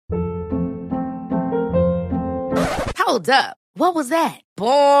Hold up. What was that?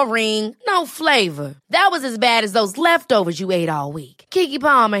 Boring. No flavor. That was as bad as those leftovers you ate all week. Keke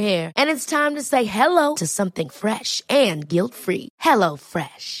Palmer here. And it's time to say hello to something fresh and guilt-free. Hello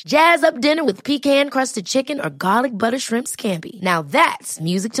Fresh. Jazz up dinner with pecan-crusted chicken or garlic butter shrimp scampi. Now that's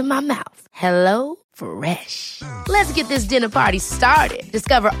music to my mouth. Hello Fresh. Let's get this dinner party started.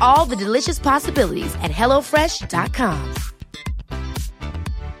 Discover all the delicious possibilities at HelloFresh.com.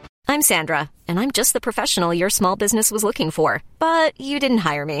 I'm Sandra, and I'm just the professional your small business was looking for. But you didn't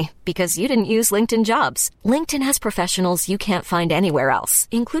hire me because you didn't use LinkedIn Jobs. LinkedIn has professionals you can't find anywhere else,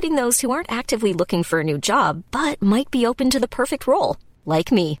 including those who aren't actively looking for a new job, but might be open to the perfect role,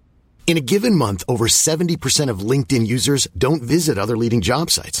 like me. In a given month, over 70% of LinkedIn users don't visit other leading job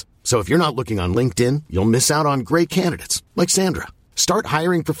sites. So if you're not looking on LinkedIn, you'll miss out on great candidates like Sandra. Start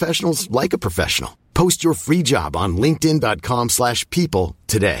hiring professionals like a professional. Post your free job on linkedin.com/people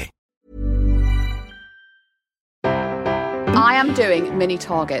today. I am doing mini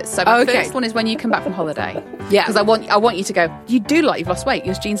targets. So the first one is when you come back from holiday. Yeah. Because I want you to go, you do look like you've lost weight.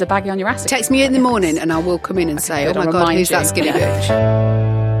 Your jeans are baggy on your ass. Text me in the morning and I will come in and say, good, oh my I'll God, remind who's you. that skinny Yeah. bitch?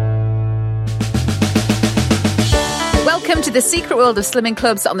 Welcome to the secret world of slimming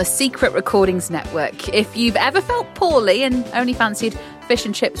clubs on the Secret Recordings Network. If you've ever felt poorly and only fancied fish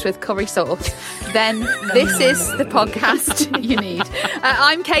and chips with curry sauce, then this is the podcast you need.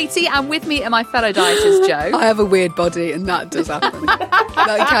 I'm Katie, and with me are my fellow dieters, Joe. I have a weird body and that does happen.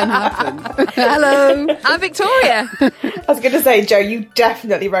 That can happen. Hello. And Victoria. I was going to say, Joe, you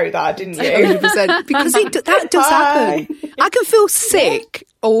definitely wrote that, didn't you? 100%. Because that does happen. I can feel sick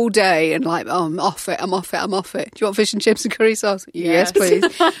all day and like, oh, I'm off it. Do you want fish and chips and curry sauce? Yes please.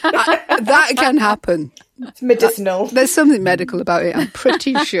 That can happen. It's medicinal. There's something medical about it, I'm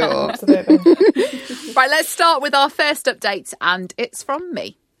pretty sure. Absolutely. Right, let's start with our first update, and it's from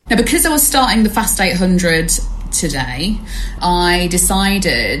me. Now, because I was starting the Fast 800 today, I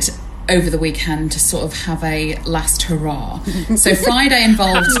decided over the weekend to sort of have a last hurrah. So Friday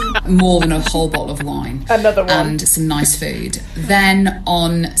involved more than a whole bottle of wine. Another one. And some nice food. Then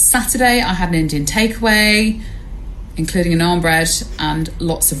on Saturday, I had an Indian takeaway, including a naan bread and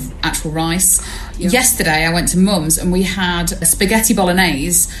lots of actual rice. Yesterday I went to Mum's and we had a spaghetti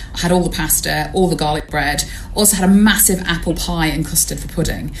bolognese. I had all the pasta, all the garlic bread, also had a massive apple pie and custard for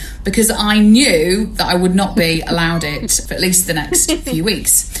pudding, because I knew that I would not be allowed it for at least the next few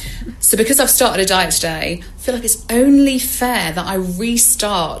weeks. So because I've started a diet today, I feel like it's only fair that I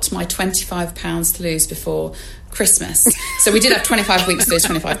restart my 25 pounds to lose before Christmas. So we did have 25 weeks to lose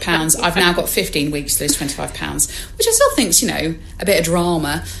 25 pounds. I've now got 15 weeks to lose 25 pounds, which I still think's, a bit of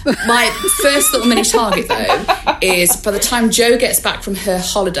drama. My first little mini target, though, is by the time Jo gets back from her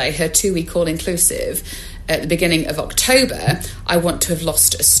holiday, her 2-week all-inclusive, at the beginning of October, I want to have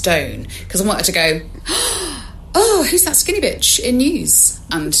lost a stone, because I want her to go, oh, who's that skinny bitch in news?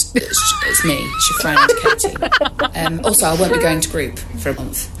 And it's me, it's your friend, Katie. Also, I won't be going to group for a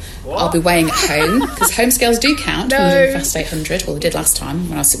month. I'll be weighing at home, because home scales do count when we're doing Fast 800. Well, we did last time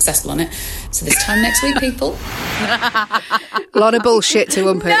when I was successful on it. So this time next week, people. A lot of bullshit to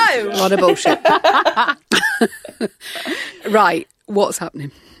unpick. No. A lot of bullshit. Right, what's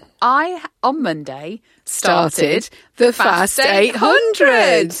happening? I, on Monday, started the Fast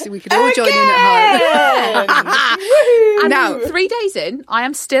 800. We could all join in at home. And Now, 3 days in, I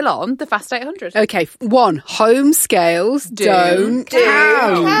am still on the Fast 800. okay, 1, home scales don't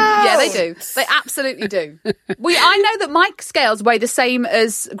count. Yeah, they do. They absolutely do. I know that my scales weigh the same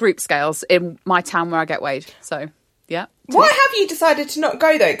as group scales in my town where I get weighed. So, yeah. Why have you decided to not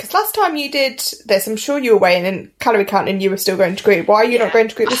go, though? Because last time you did this, I'm sure you were weighing and calorie counting, you were still going to group. Why are you not going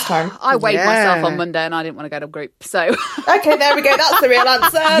to group this time? I weighed myself on Monday and I didn't want to go to group, so... Okay, there we go. That's the real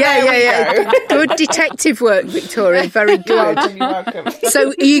answer. Yeah. Good detective work, Victoria. Very good. You're welcome. So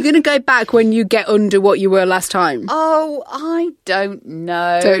are you going to go back when you get under what you were last time? Oh, I don't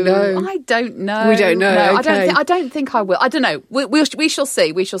know. Don't know. I don't know. We don't know. No, Okay. I don't think I will. I don't know. We shall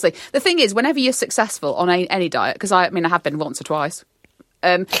see. We shall see. The thing is, whenever you're successful on any diet, because I have been once or twice,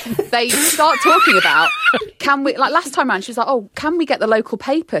 they start talking about, can we, like last time around, she was like, oh, can we get the local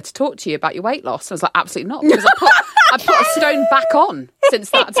paper to talk to you about your weight loss? And I was like, absolutely not, because I put a stone back on since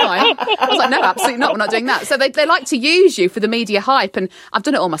that time. I was like, no, absolutely not, we're not doing that. So they like to use you for the media hype, and I've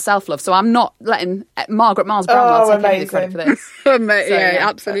done it all myself, love, so I'm not letting Margaret Miles Brown take any credit for this.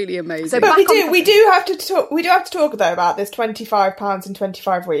 Absolutely amazing. So But we do have to talk though about this 25 pounds in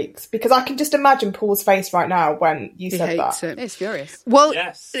 25 weeks, because I can just imagine Paul's face right now when you said that. It. It's furious. Well,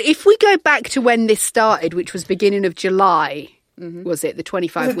 if we go back to when this started, which was beginning of July, was it the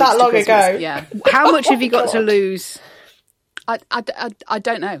 25 Was it weeks that to long Christmas? ago? Yeah. How much have you got to lose? I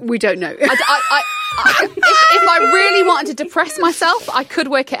don't know. We don't know. If I really wanted to depress myself, I could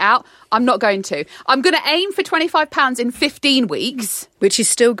work it out. I'm not going to. I'm going to aim for £25 in 15 weeks. Which is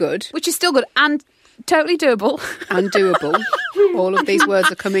still good. Which is still good and totally doable. And doable. All of these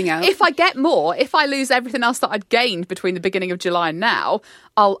words are coming out. If I get more, if I lose everything else that I'd gained between the beginning of July and now,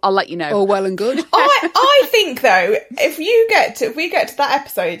 I'll let you know. All well and good. I think, though, if we get to that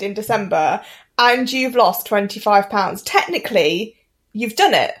episode in December and you've lost £25, technically, you've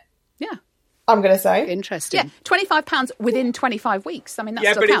done it. Yeah. I'm going to say. Interesting. Yeah, £25 within 25 weeks. I mean, that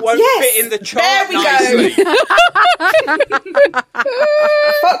still but counts. it won't fit in the chart. There we nicely. go.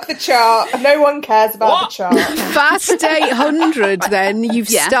 Fuck the chart. No one cares about the chart. Fast 800 then, you've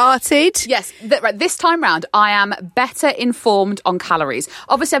started. Yes, right. This time round, I am better informed on calories.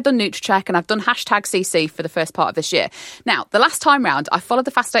 Obviously, I've done NutriCheck and I've done #CC for the first part of this year. Now, the last time round, I followed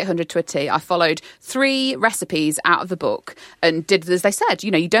the Fast 800 to a T. I followed 3 recipes out of the book and did as they said.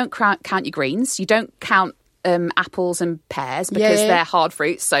 You don't count your greens. You don't count apples and pears because they're hard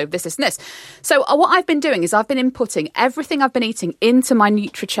fruits. So this, and this. So what I've been doing is I've been inputting everything I've been eating into my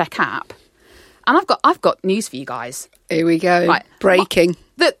NutriCheck app. And I've got news for you guys. Here we go. Right. Breaking.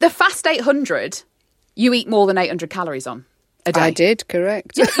 The Fast 800, you eat more than 800 calories on a day. I did,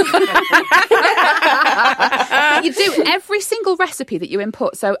 correct. You do every single recipe that you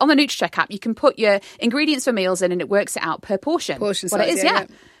input. So on the NutriCheck app, you can put your ingredients for meals in and it works it out per portion. Portion what size, it is, yeah.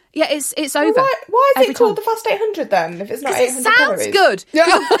 Yeah, it's over. Well, why is every it called time. the Fast 800 then, if it's not 800 It sounds calories? good.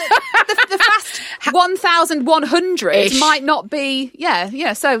 The Fast 1,100 might not be,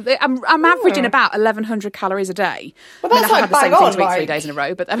 so I'm averaging about 1,100 calories a day. Well, that's I have like the same bang thing on, to eat 3 like- days in a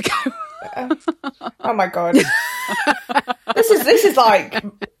row, but there we go. Oh my God. This is like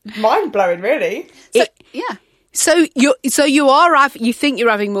mind-blowing, really. So, yeah. So you think you're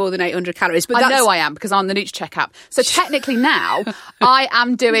having more than 800 calories, but I that's... know I am because I'm on the NutriCheck app. So technically now I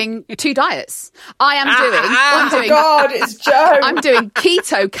am doing 2 diets. I'm doing God, it's Joe. I'm doing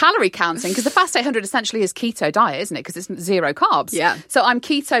keto calorie counting because the Fast 800 essentially is keto diet, isn't it? Because it's 0 carbs. Yeah. So I'm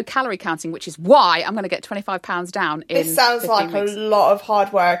keto calorie counting, which is why I'm going to get 25 pounds down in This sounds 15 like weeks. a lot of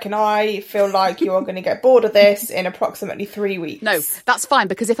hard work, and I feel like you are going to get bored of this in approximately 3 weeks. No, that's fine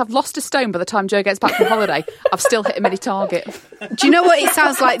because if I've lost a stone by the time Joe gets back from holiday, I've still hit a mini target. Do you know what it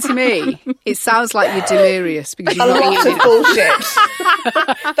sounds like to me? It sounds like you're delirious because A you're not lot eating of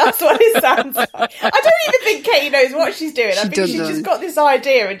bullshit. That's what it sounds like. I don't even think Katie knows what she's doing. I think she's doesn't. just got this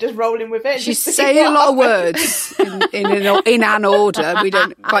idea and just rolling with it. She's just saying seeing a what lot of happens. words in an order. We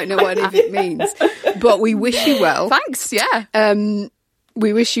don't quite know what it means. But we wish you well. Thanks, yeah.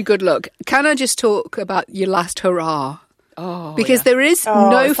 We wish you good luck. Can I just talk about your last hurrah? Oh, Because there is Oh,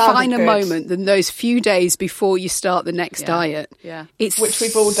 no it sounded finer good. moment than those few days before you start the next diet. Yeah. It's Which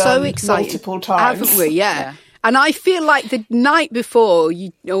we've all so done exciting. multiple times. Haven't we? Yeah. Yeah. And I feel like the night before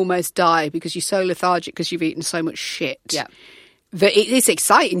you almost die because you're so lethargic because you've eaten so much shit. Yeah. That it is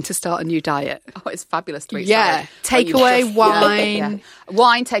exciting to start a new diet. Oh, it's fabulous to eat Yeah. salad. Take When you away just- wine. Yeah.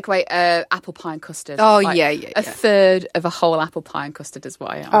 Wine, take away apple pie and custard. Oh, yeah. A third of a whole apple pie and custard is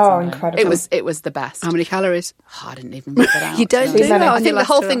what I am. Oh, incredible. It was the best. How many calories? Oh, I didn't even work that out. You don't to be do honest. that on I your think the last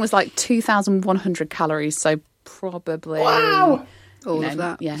whole hurrah. thing was like 2,100 calories, so probably... Wow. All of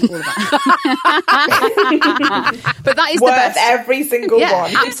that. Yeah, all of that. But that is Worth the best. every single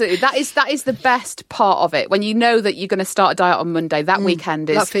one. Absolutely. That is the best part of it. When you know that you're going to start a diet on Monday, that weekend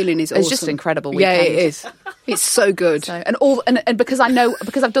is... That feeling is awesome. It's just an incredible Yeah, weekend. it is. It's so good. So, and because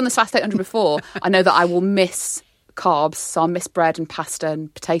I've done this Fast 800 before, I know that I will miss carbs, so I'll miss bread and pasta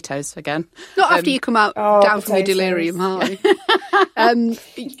and potatoes again. Not after you come out down from your potatoes. delirium high.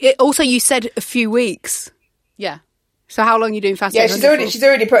 Also, you said a few weeks. Yeah. So how long are you doing fasting? Yeah, she's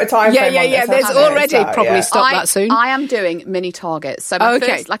already put a time frame on this, There's hasn't it? already So, probably yeah. stop that soon. I am doing mini targets. So my Okay.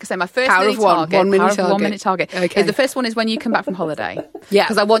 first, like I say, my first Power mini of one, target. 1 minute power of target. 1 minute target. Okay. Is the first one is when you come back from holiday. Yeah.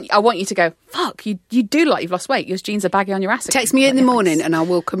 Because I want you to go, fuck, you do look like you've lost weight. Your jeans are baggy on your ass. Text me in the morning and I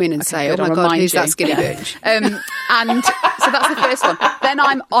will come in and say, oh good, my I'll God, remind who's that you. skinny Yeah. bitch? And so that's the first one. Then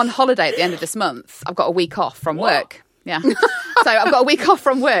I'm on holiday at the end of this month. I've got a week off from work. Yeah. So I've got a week off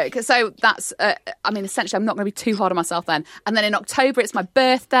from work. So that's, essentially I'm not going to be too hard on myself then. And then in October, it's my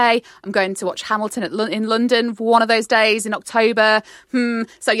birthday. I'm going to watch Hamilton in London for one of those days in October.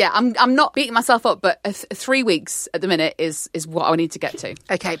 So yeah, I'm not beating myself up, but 3 weeks at the minute is what I need to get to.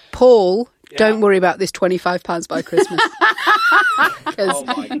 Okay, Paul, don't worry about this £25 by Christmas. Because Oh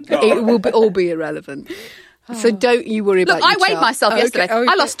my God. it will all be irrelevant. So don't you worry Look, about I your weighed chart. myself yesterday.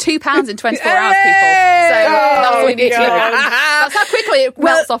 Okay. I lost 2 pounds in 24 hours, people. So that's all you need to know. That's how quickly it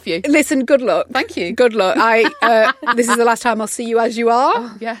melts off you. Listen, good luck. Thank you. Good luck. This is the last time I'll see you as you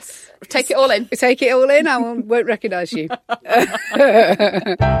are. Yes. take it all in. Take it all in. I won't recognise you.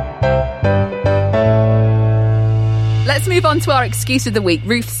 Let's move on to our excuse of the week.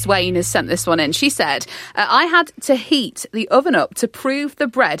 Ruth Swain has sent this one in. She said, I had to heat the oven up to prove the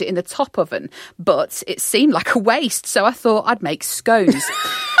bread in the top oven, but it seemed like a waste, so I thought I'd make scones.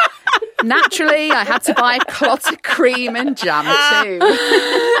 Naturally, I had to buy a clot of cream and jam too.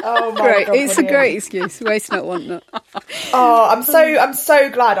 Oh my Great. God, It's a great excuse. Waste not, want not. Oh, I'm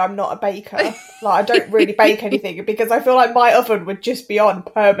so glad I'm not a baker. Like, I don't really bake anything because I feel like my oven would just be on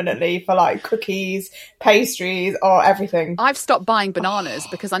permanently for like cookies, pastries, or everything. I've stopped buying bananas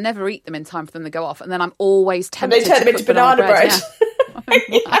because I never eat them in time for them to go off, and then I'm always tempted And they turn to them into put banana bread. Yeah.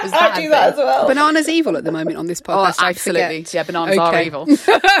 Yeah, I do that as well. Banana's evil at the moment on this podcast. Oh, I absolutely. forget. Yeah, bananas are evil.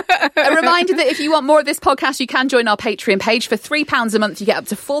 A reminder that if you want more of this podcast, you can join our Patreon page. For £3 a month, you get up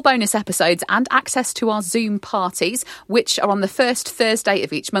to 4 bonus episodes and access to our Zoom parties, which are on the first Thursday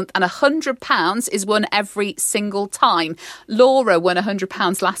of each month. And £100 is won every single time. Laura won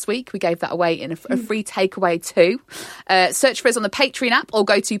 £100 last week. We gave that away in a free takeaway too. Search for us on the Patreon app or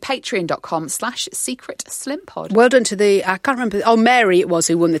go to patreon.com/secretslimpod. Well done to I can't remember. Oh, Mary it was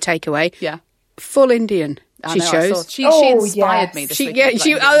who won the takeaway. Yeah. Full Indian. I She know, I shows. saw. She inspired me this week. I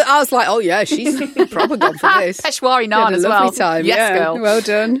was like, oh yeah, she's probably gone for this. Peshwari Had naan a as lovely well. time. Yes, yeah. girl. Well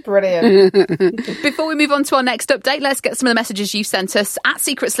done. Brilliant. Before we move on to our next update, let's get some of the messages you sent us at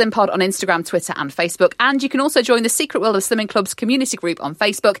Secret Slim Pod on Instagram, Twitter and Facebook. And you can also join the Secret World of Slimming Club's community group on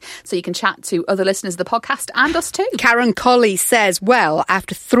Facebook, so you can chat to other listeners of the podcast and us too. Karen Colley says, well,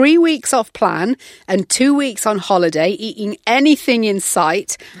 after 3 weeks off plan and 2 weeks on holiday, eating anything in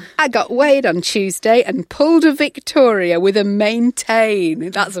sight, I got weighed on Tuesday and pulled a Victoria with a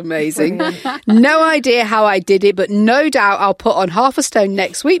maintain. That's amazing. No idea how I did it, but no doubt I'll put on half a stone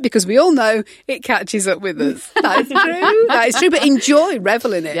next week because we all know it catches up with us. That is true. That is true, but enjoy,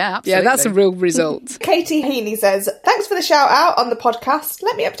 revel in it. Yeah, absolutely. Yeah, that's a real result. Katie Heaney says, thanks for the shout out on the podcast.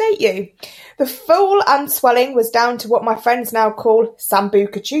 Let me update you. The fall and swelling was down to what my friends now call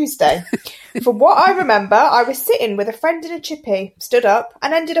Sambuca Tuesday. For what I remember, I was sitting with a friend in a chippy, stood up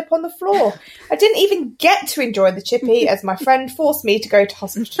and ended up on the floor. I didn't even get to enjoy the chippy as my friend forced me to go to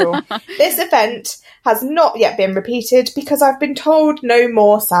hospital. This event has not yet been repeated because I've been told no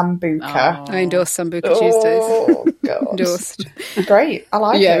more Sambuca. I endorse Sambuca Tuesdays. Oh, God. Endorsed. Great. I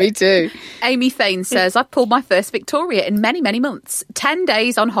like it. Yeah, me too. Amy Thane says, I've pulled my first Victoria in many, many months. 10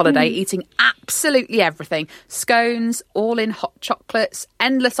 days on holiday, eating absolutely everything. Scones, all-in hot chocolates,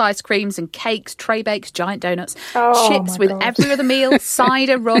 endless ice creams and cakes, tray bakes, giant donuts, chips with every other meal,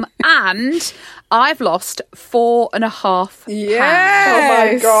 cider, rum, and I've lost 4.5 Yes. Oh,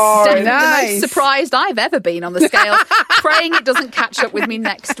 my God. Definitely the Nice. most surprised I've ever been on the scale. Praying it doesn't catch up with me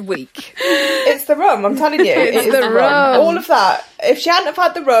next week. It's the rum, I'm telling you. It's the rum. All of that. If she hadn't have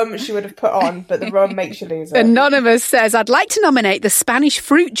had the rum, she would have put on, but the rum makes you lose it. Anonymous says, I'd like to nominate the Spanish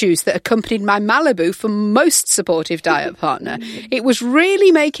fruit juice that accompanied my Malibu for most supportive diet partner. It was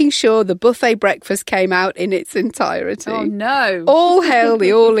really making sure the buffet breakfast came out in its entirety. Oh, no. All hail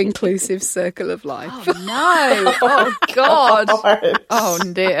the all-inclusive circle of life. Oh, no. Oh, God. Oh,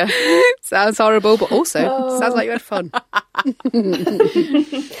 dear. Sounds horrible, but also sounds like you had fun.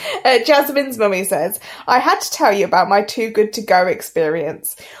 Jasmine's mummy says, I had to tell you about my Too Good To Go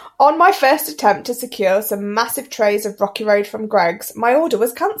experience. On my first attempt to secure some massive trays of Rocky Road from Greggs, my order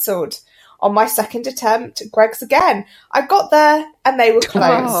was cancelled. On my second attempt, Greggs again. I got there and they were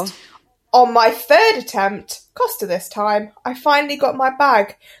closed. On my third attempt, Costa this time, I finally got my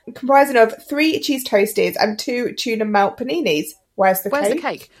bag, comprising of 3 cheese toasties and 2 tuna melt paninis. Where's the Where's cake? the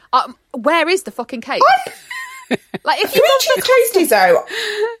cake? Where is the fucking cake? Like, if 3 you cheese toasties, though.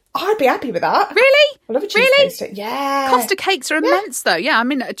 I'd be happy with that. Really? I love a cheese toastie. Yeah. Costa cakes are immense, though. Yeah, I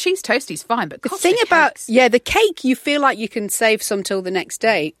mean, a cheese toastie's fine, but The Costa thing about, cakes- the cake, you feel like you can save some till the next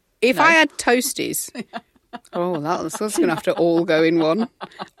day. If I had toasties, that's going to have to all go in one.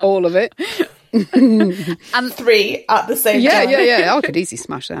 All of it. And 3 at the same time. Yeah. I could easily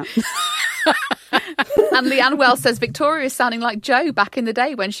smash that. And Leanne Wells says Victoria is sounding like Jo back in the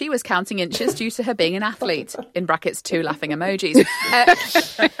day when she was counting inches due to her being an athlete. In brackets, 2 laughing emojis.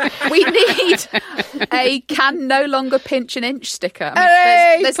 We need a can no longer pinch an inch sticker.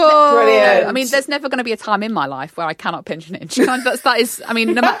 I mean, Brilliant. I mean, there's never going to be a time in my life where I cannot pinch an inch. That is, I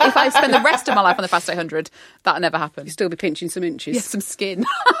mean, no matter, if I spend the rest of my life on the Fast 800, that'll never happen. You'll still be pinching some inches. Yes, some skin.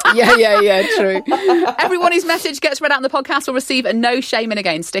 Yeah, true. Everyone whose message gets read out in the podcast will receive a No Shame in a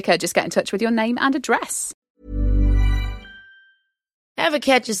Gain sticker. Just get in touch with your name and address. Ever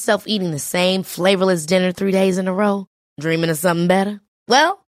catch yourself eating the same flavorless dinner 3 days in a row? Dreaming of something better?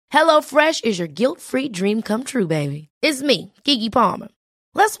 Well, HelloFresh is your guilt-free dream come true, baby. It's me, Keke Palmer.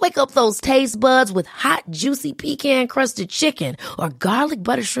 Let's wake up those taste buds with hot, juicy pecan-crusted chicken or garlic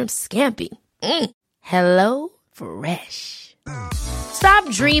butter shrimp scampi. Hello Fresh. Stop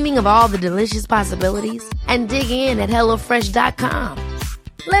dreaming of all the delicious possibilities and dig in at HelloFresh.com.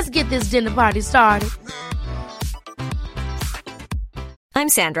 Let's get this dinner party started. I'm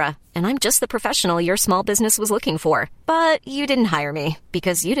Sandra, and I'm just the professional your small business was looking for. But you didn't hire me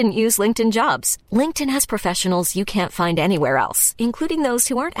because you didn't use LinkedIn Jobs. LinkedIn has professionals you can't find anywhere else, including those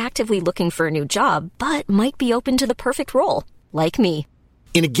who aren't actively looking for a new job, but might be open to the perfect role, like me.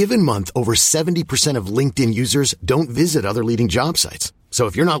 In a given month, over 70% of LinkedIn users don't visit other leading job sites. So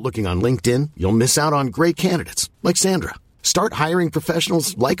if you're not looking on LinkedIn, you'll miss out on great candidates like Sandra. Start hiring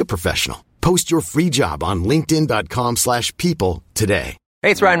professionals like a professional. Post your free job on linkedin.com/people today.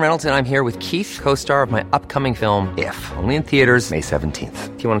 Hey, it's Ryan Reynolds, and I'm here with Keith, co-star of my upcoming film, If, only in theaters May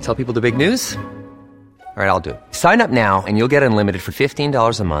 17th. Do you want to tell people the big news? All right, I'll do it. Sign up now and you'll get unlimited for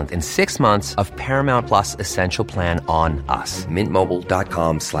 $15 a month and 6 months of Paramount Plus Essential Plan on us.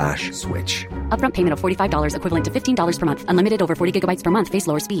 MintMobile.com/switch. Upfront payment of $45 equivalent to $15 per month. Unlimited over 40 gigabytes per month. Face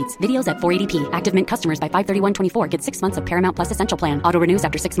lower speeds. Videos at 480p. Active Mint customers by 531.24 get 6 months of Paramount Plus Essential Plan. Auto renews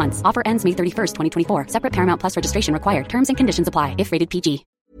after 6 months. Offer ends May 31st, 2024. Separate Paramount Plus registration required. Terms and conditions apply if rated PG.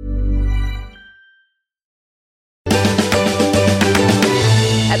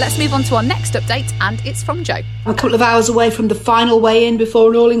 Let's move on to our next update, and it's from Jo. I'm a couple of hours away from the final weigh-in before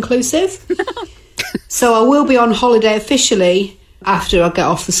an all-inclusive. So I will be on holiday officially after I get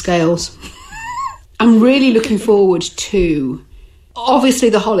off the scales. I'm really looking forward to, obviously,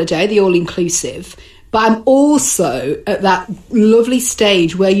 the holiday, the all-inclusive, but I'm also at that lovely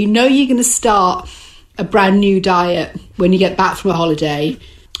stage where you know you're going to start a brand new diet when you get back from a holiday.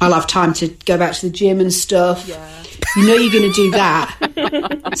 I'll have time to go back to the gym and stuff. Yeah. You know you're going to do that.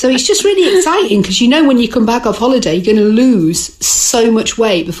 So it's just really exciting because you know when you come back off holiday, you're going to lose so much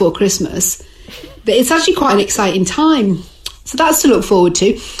weight before Christmas that it's actually quite an exciting time. So that's to look forward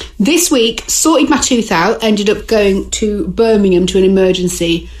to. This week, sorted my tooth out, ended up going to Birmingham to an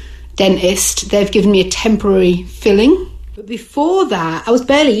emergency dentist. They've given me a temporary filling. But before that, I was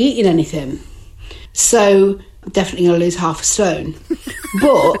barely eating anything. So I'm definitely going to lose half a stone.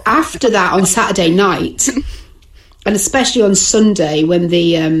 But after that, on Saturday night, and especially on Sunday when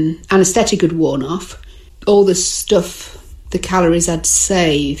the anaesthetic had worn off, all the stuff, the calories I'd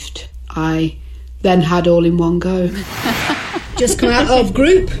saved, I then had all in one go. Just come out of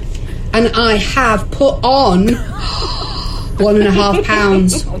group, and I have put on 1.5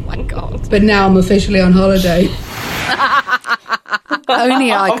 pounds. Oh my God. But now I'm officially on holiday.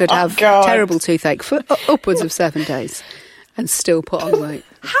 Only I could have terrible toothache for upwards of 7 days and still put on weight.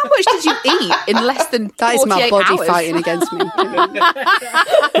 How much did you eat in less than 48 That is my body hours? fighting against me.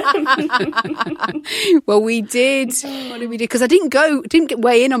 Well, we did. What did we do? Because I didn't get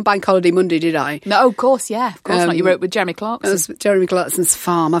weigh in on Bank Holiday Monday, did I? No, of course, yeah. Of course not. You wrote with Jeremy Clarkson. I was at Jeremy Clarkson's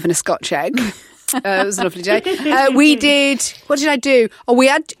farm having a Scotch egg. It was a lovely day. We did. What did I do? Oh, we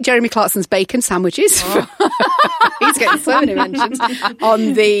had Jeremy Clarkson's bacon sandwiches. He's getting so many mentions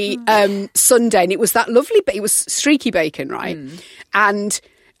on the Sunday, and it was that lovely. It was streaky bacon, right? And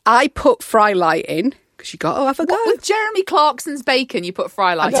I put fry light in because you got to have a go. What, with Jeremy Clarkson's bacon, you put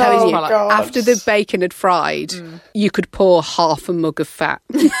fry light. I'm telling you, God. after the bacon had fried, you could pour half a mug of fat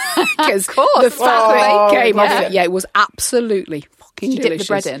because the fat that came off it. Yeah, it was absolutely fucking Did you delicious.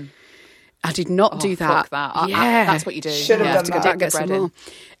 dip the bread in? I did not do that. Fuck that. Yeah, that's what you do. Should have done to that. go back get Bread some in. more.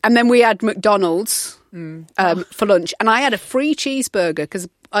 And then we had McDonald's for lunch, and I had a free cheeseburger because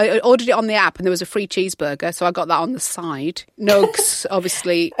I ordered it on the app, and there was a free cheeseburger, so I got that on the side. Nugs,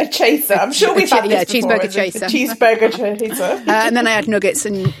 obviously. A chaser. I'm sure we've had this before. cheeseburger Is it? chaser. A cheeseburger chaser. And then I had nuggets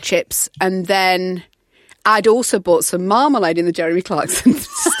and chips, and then I'd also bought some marmalade in the Jeremy Clarkson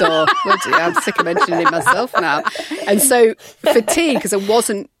store. Bloody, I'm sick of mentioning it myself now. And so for tea, because I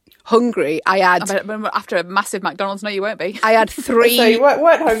wasn't hungry, I had... After a massive McDonald's, no, you won't be. I had three, So you weren't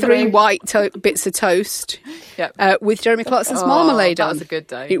hungry. 3 white bits of toast with Jeremy Clarkson's marmalade on. That was a good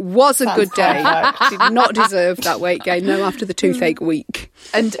day. It was a good day. perfect. Did not deserve that weight gain, no, after the toothache week.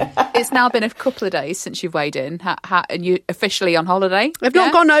 And it's now been a couple of days since you've weighed in, and you're officially on holiday. I've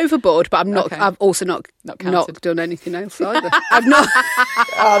not gone overboard, but I'm not. Okay. I've also not done anything else either. I've not.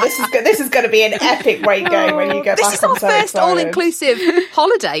 Oh, this is going to be an epic weight gain when you get This back. is our I'm so first excited. all-inclusive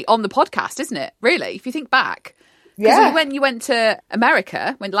holiday on the podcast, isn't it? Really, if you think back. Yeah. Because when you went to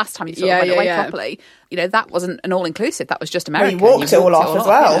America, when last time you sort of went away properly, that wasn't an all-inclusive. That was just America. Well, you walked it all off as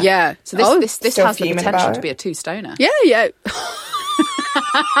well. Yeah. So this Still has the fuming potential about to it. be a two-stoner. Yeah.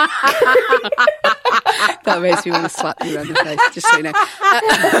 That makes me want to slap you around the face, just so you know.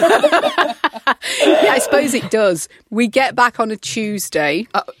 Yeah, I suppose it does. We get back on a Tuesday.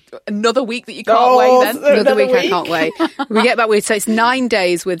 Another week that you can't wait then. Another week I can't wait. We get back, so it's 9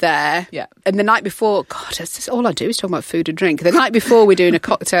 days we're there. Yeah. And the night before, God, that's just all I do is talk about food and drink. The night before we're doing a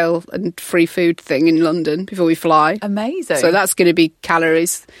cocktail and free food thing in London before we fly. Amazing. So that's going to be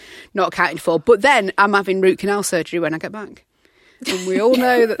calories not accounted for. But then I'm having root canal surgery when I get back. And we all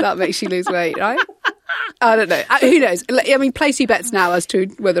know that makes you lose weight, right? I don't know. Who knows? I mean, place your bets now as to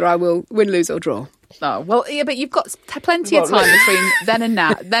whether I will win, lose or draw. Oh, well, yeah, but you've got plenty of time between then and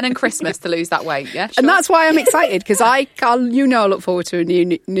now, then and Christmas to lose that weight, yeah? Sure. And that's why I'm excited, because I look forward to a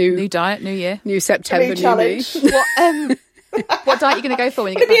new diet, new year. New September, new challenge. What diet are you going to go for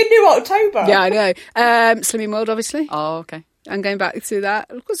when you get back? It'll be a new October. Yeah, I know. Slimming World, obviously. Oh, okay. I'm going back to that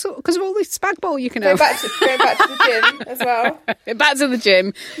because of all this spag bol you can have. Going back to the gym as well. Back to the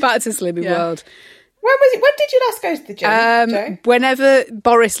gym, back to Slimming World. When did you last go to the gym, Jo? Whenever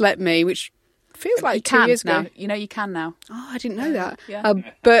Boris let me, which feels like 2 years now. ago. You know you can now. Oh, I didn't know that. Yeah.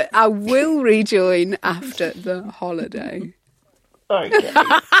 But I will rejoin after the holiday. Okay.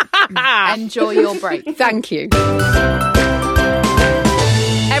 Enjoy your break. Thank you.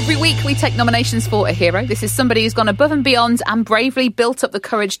 Every week we take nominations for a hero. This is somebody who's gone above and beyond and bravely built up the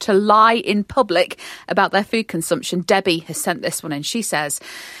courage to lie in public about their food consumption. Debbie has sent this one in. She says,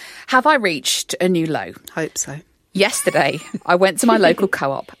 have I reached a new low? Hope so. Yesterday, I went to my local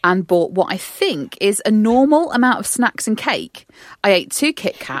co-op and bought what I think is a normal amount of snacks and cake. I ate 2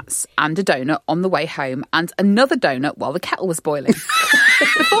 Kit Kats and a donut on the way home and another donut while the kettle was boiling.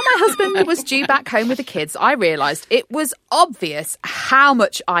 Before my husband was due back home with the kids, I realised it was obvious how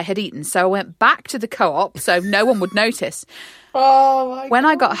much I had eaten. So I went back to the co-op so no one would notice. Oh my when God.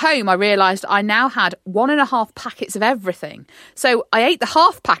 I got home, I realised I now had 1.5 packets of everything. So I ate the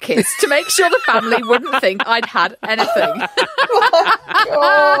half packets to make sure the family wouldn't think I'd had anything.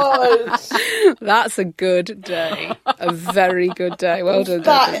 God. That's a good day. A very good day. Well done,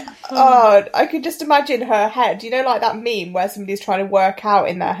 Debbie. I could just imagine her head. You know, like that meme where somebody's trying to work out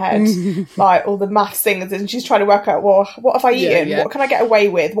in their head, like all the maths things, and she's trying to work out, well, what have I eaten? Yeah. What can I get away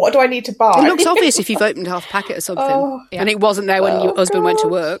with? What do I need to buy? It looks obvious if you've opened half a packet or something. And it wasn't there when your husband went to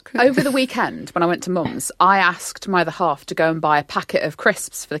work. Over the weekend, when I went to Mum's, I asked my other half to go and buy a packet of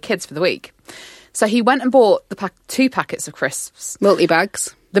crisps for the kids for the week. So he went and bought 2 packets of crisps.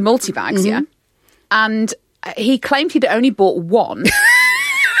 Multi-bags. The multi-bags, yeah. And he claimed he'd only bought 1.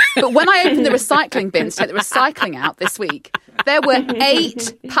 But when I opened the recycling bin to take the recycling out this week, there were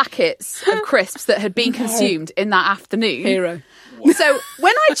 8 packets of crisps that had been consumed in that afternoon. Hero. So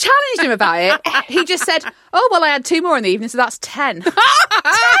when I challenged him about it, he just said, oh, well, I had 2 more in the evening, so that's 10. 10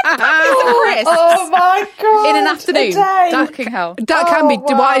 packets of crisps. Oh my God. In an afternoon. Fucking hell. That can be.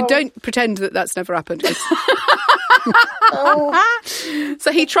 wow. I don't pretend that's never happened.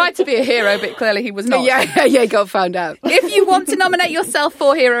 So he tried to be a hero, but clearly he was not. Yeah, got found out. If you want to nominate yourself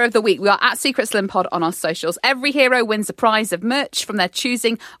for Hero of the Week, we are at Secret Slim Pod on our socials. Every hero wins a prize of merch from their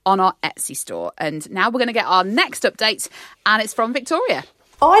choosing on our Etsy store. And now we're going to get our next update, and it's from Victoria.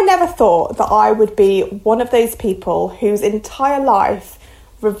 I never thought that I would be one of those people whose entire life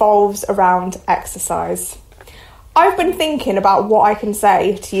revolves around exercise. I've been thinking about what I can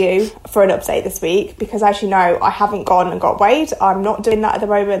say to you for an update this week because, as you know, I haven't gone and got weighed. I'm not doing that at the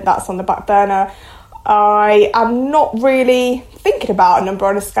moment. That's on the back burner. I am not really thinking about a number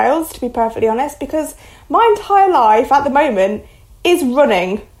on a scales, to be perfectly honest, because my entire life at the moment is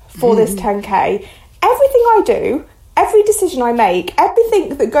running for this 10K. Everything I do, every decision I make,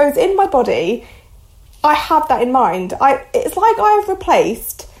 everything that goes in my body, I have that in mind. It's like I have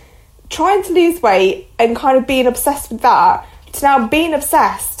replaced trying to lose weight and kind of being obsessed with that to now being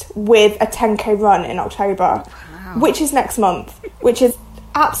obsessed with a 10K run in October, which is next month, which is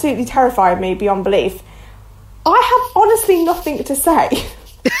absolutely terrifying me beyond belief. I have honestly nothing to say.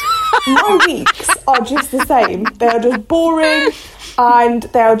 My weeks are just the same. They are just boring and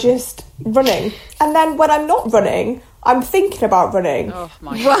they are just running. And then when I'm not running, I'm thinking about running. Oh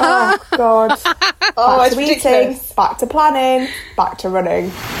my God. Oh God. Back to eating, back to planning, back to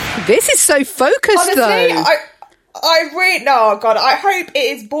running. This is so focused, Honestly, though. I really, no, God, I hope it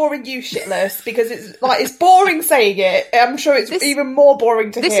is boring you shitless because it's boring saying it. I'm sure it's even more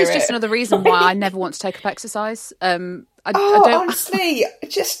boring to hear it. This is just another reason why I never want to take up exercise. I don't. Honestly,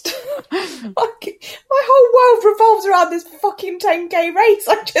 just my whole world revolves around this fucking 10K race.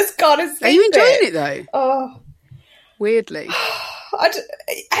 I just can't escape it. Are you enjoying it though? Oh, weirdly. I don't.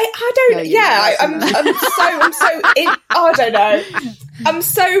 No, yeah, I don't know. I'm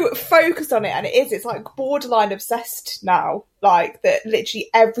so focused on it, and it's like borderline obsessed now. like that literally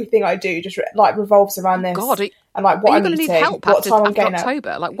everything I do just like revolves around this. God, and like what are you I'm going to eating, need help what after time I'm getting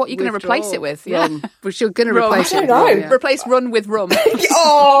October? Like, what are you going to replace it with? Yeah, which you're going to Rum. replace I it don't with. know. Yeah. Replace run with rum.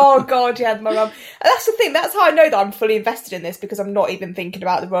 Oh God, yeah, my rum. And that's the thing. That's how I know that I'm fully invested in this, because I'm not even thinking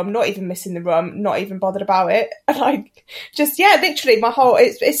about the rum, not even missing the rum, not even bothered about it. And like, just literally, my whole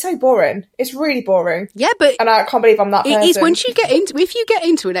it's so boring. It's really boring. Yeah, but and I can't believe I'm that person. It is once you get into if you get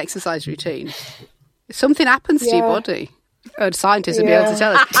into an exercise routine, something happens to your body. Scientists will be able to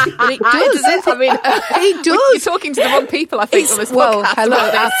tell us. But it does. I mean, it does. You're talking to the wrong people, I think, on this podcast. Hello,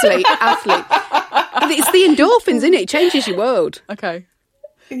 athlete. But it's the endorphins, isn't it? It changes your world. Okay.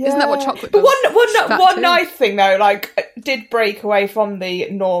 Yeah. Isn't that what chocolate does? But one nice thing though, like, did break away from the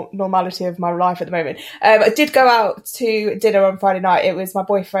normality of my life at the moment. I did go out to dinner on Friday night. It was my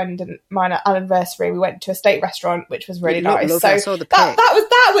boyfriend and mine anniversary. We went to a steak restaurant, which was really nice. So I saw the pic. that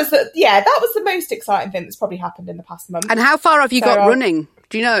was the most exciting thing that's probably happened in the past month. And how far have you got running?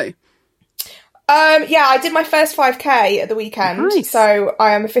 Do you know? I did my first 5K at the weekend. Nice. So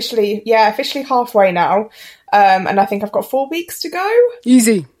I am officially halfway now. And I think I've got 4 weeks to go.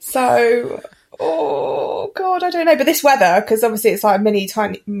 Easy. So, oh God, I don't know. But this weather, because obviously it's like a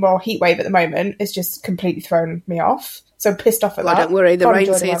tiny more heat wave at the moment, is just completely thrown me off. So I'm pissed off at that. Don't worry, the Can't rain's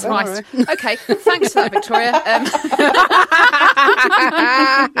enjoy the here weather. tomorrow. Okay, thanks for that, Victoria.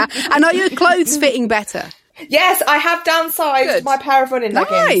 And are your clothes fitting better? Yes, I have downsized my pair of running leggings.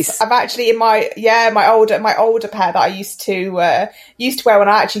 Nice. I've actually my older pair that I used to wear when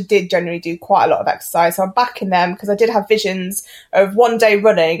I actually did generally do quite a lot of exercise. So I'm back in them because I did have visions of one day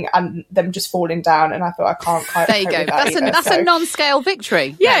running and them just falling down, and I thought I can't quite. There you go. That's a non-scale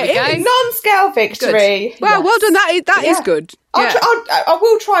victory. Yeah, there we go. Non-scale victory. Good. Well, well done. That is good. I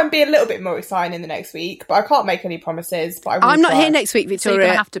will try and be a little bit more exciting in the next week, but I can't make any promises. But I will I'm not try. here next week, Victoria. So you're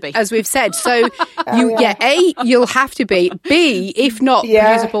gonna have to be, as we've said. So A, you'll have to be. B, if not,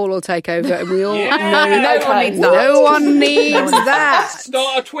 producer Paul will take over, and we all know no one needs that. No one needs that.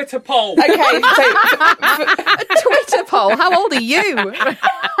 Start a Twitter poll. Okay, so a Twitter poll. How old are you? I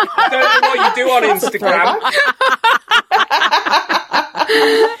don't know what you do on Instagram.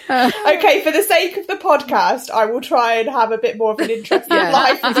 Okay, for the sake of the podcast, I will try and have a bit more of an interesting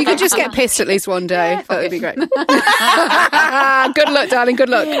life. If you could just get pissed at least one day, that would be great. Good luck, darling. Good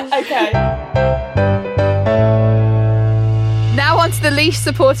luck. Okay. Now on to the least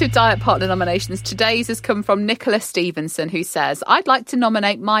supportive diet partner nominations. Today's has come from Nicola Stevenson, who says, I'd like to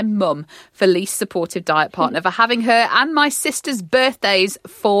nominate my mum for least supportive diet partner for having her and my sister's birthdays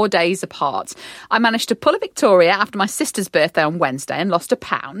 4 days apart. I managed to pull a Victoria after my sister's birthday on Wednesday and lost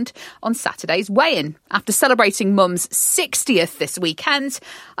 £1 on Saturday's weigh-in. After celebrating mum's 60th this weekend,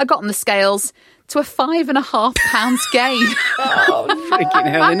 I got on the scales to a 5.5 pounds gain. Oh,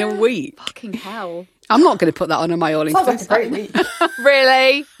 freaking hell, in a week. Fucking hell. I'm not going to put that on my all-in. Sounds like a great week.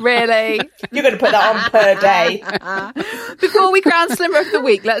 Really? You're going to put that on per day. Before we crown Slimmer of the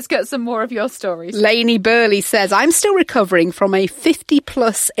Week, let's get some more of your stories. Lainey Burley says, I'm still recovering from a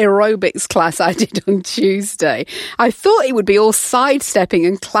 50-plus aerobics class I did on Tuesday. I thought it would be all sidestepping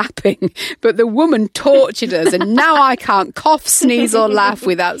and clapping, but the woman tortured us, and now I can't cough, sneeze or laugh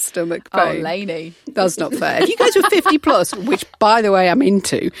without stomach pain. Oh, Lainey. That's not fair. If you go to a 50-plus, which, by the way, I'm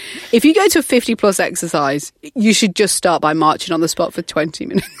into, if you go to a 50-plus exercise, you should just start by marching on the spot for 20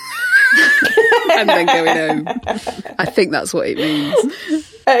 minutes and then going home. I think that's what it means.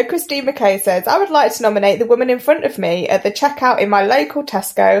 Christine McKay says, I would like to nominate the woman in front of me at the checkout in my local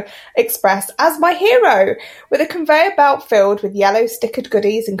Tesco Express as my hero. With a conveyor belt filled with yellow stickered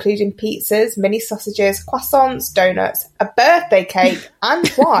goodies, including pizzas, mini sausages, croissants, donuts, a birthday cake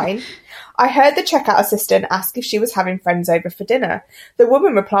and wine, I heard the checkout assistant ask if she was having friends over for dinner. The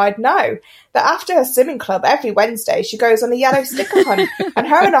woman replied no, that after her swimming club every Wednesday she goes on a yellow sticker hunt and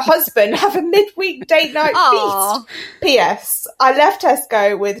her and her husband have a midweek date night feast. P.S. I left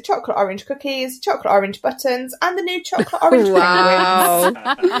Tesco with chocolate orange cookies, chocolate orange buttons and the new chocolate orange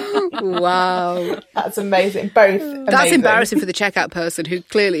penguins. Wow. That's amazing. Both amazing. That's embarrassing for the checkout person who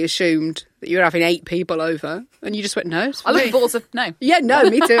clearly assumed that you were having 8 people over and you just went, no. I love the balls of no. Yeah, no,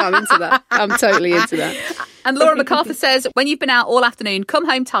 me too. I'm into that. I'm totally into that. And Laura MacArthur says, when you've been out all afternoon, come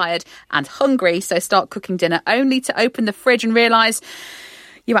home tired and hungry, so start cooking dinner only to open the fridge and realise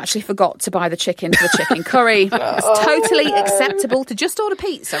you actually forgot to buy the chicken for the chicken curry. It's totally acceptable to just order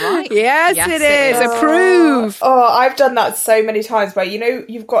pizza, right? Yes, it is. Approve. Oh, I've done that so many times where, you know,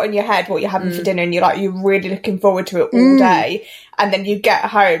 you've got in your head what you're having for dinner and you're really looking forward to it all day. And then you get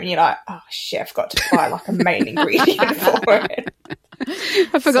home and you're like, oh shit, I forgot to buy like a main ingredient for it.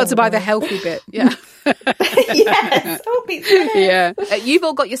 I forgot to buy the healthy bit. Yeah. Yes. Oh, yeah. You've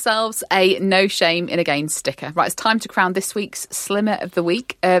all got yourselves a No Shame in a Gain sticker. Right, it's time to crown this week's Slimmer of the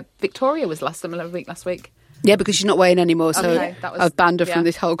Week. Victoria was last Slimmer of the Week last week. Yeah, because she's not weighing anymore, so Okay, that was- I've banned her yeah. from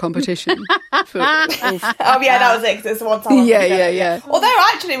this whole competition. Oh, yeah, that was it, 'cause it's the one time. Yeah. Although,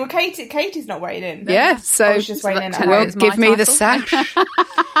 actually, well, Katie's not weighing in. Yeah, so she's just weighing in. that well, is my give me the title. sash.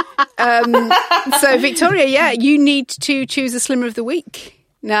 So, Victoria, yeah, you need to choose a Slimmer of the Week.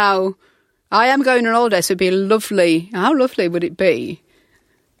 Now, I am going on holiday, so it'd be lovely. How lovely would it be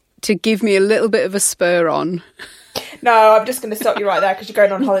to give me a little bit of a spur on? No, I'm just going to stop you right there because you're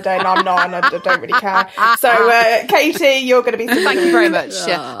going on holiday and I'm not, and I don't really care. So, Katie, you're going to be... Thank you very much.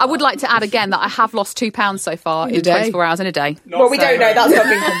 Yeah. I would like to add again that I have lost £2 so far in 24 hours in a day. Well, we don't know. That's not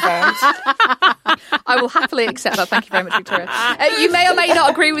been confirmed. I will happily accept that. Thank you very much, Victoria. You may or may not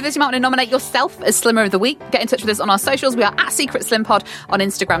agree with this. You might want to nominate yourself as Slimmer of the Week. Get in touch with us on our socials. We are at Secret Slim Pod on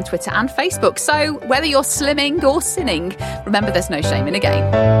Instagram, Twitter and Facebook. So whether you're slimming or sinning, remember there's no shame in a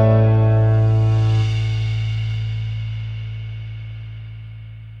game.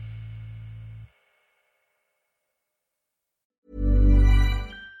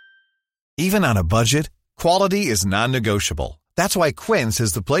 Even on a budget, quality is non-negotiable. That's why Quince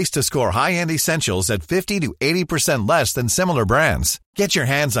is the place to score high-end essentials at 50 to 80% less than similar brands. Get your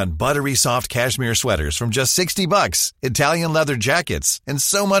hands on buttery soft cashmere sweaters from just $60, Italian leather jackets, and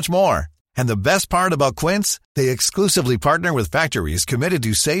so much more. And the best part about Quince, they exclusively partner with factories committed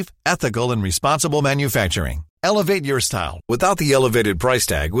to safe, ethical, and responsible manufacturing. Elevate your style without the elevated price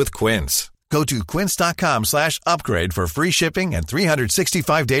tag with Quince. Go to quince.com/upgrade for free shipping and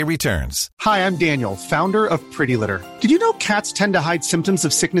 365-day returns. Hi, I'm Daniel, founder of Pretty Litter. Did you know cats tend to hide symptoms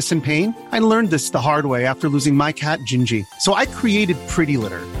of sickness and pain? I learned this the hard way after losing my cat, Gingy. So I created Pretty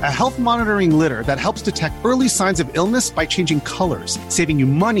Litter, a health monitoring litter that helps detect early signs of illness by changing colors, saving you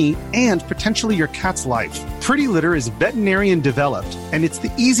money and potentially your cat's life. Pretty Litter is veterinarian developed, and it's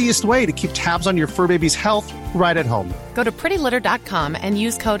the easiest way to keep tabs on your fur baby's health right at home. Go to prettylitter.com and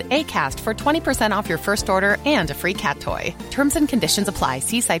use code ACAST for 20% off your first order and a free cat toy. Terms and conditions apply.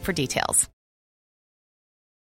 See site for details.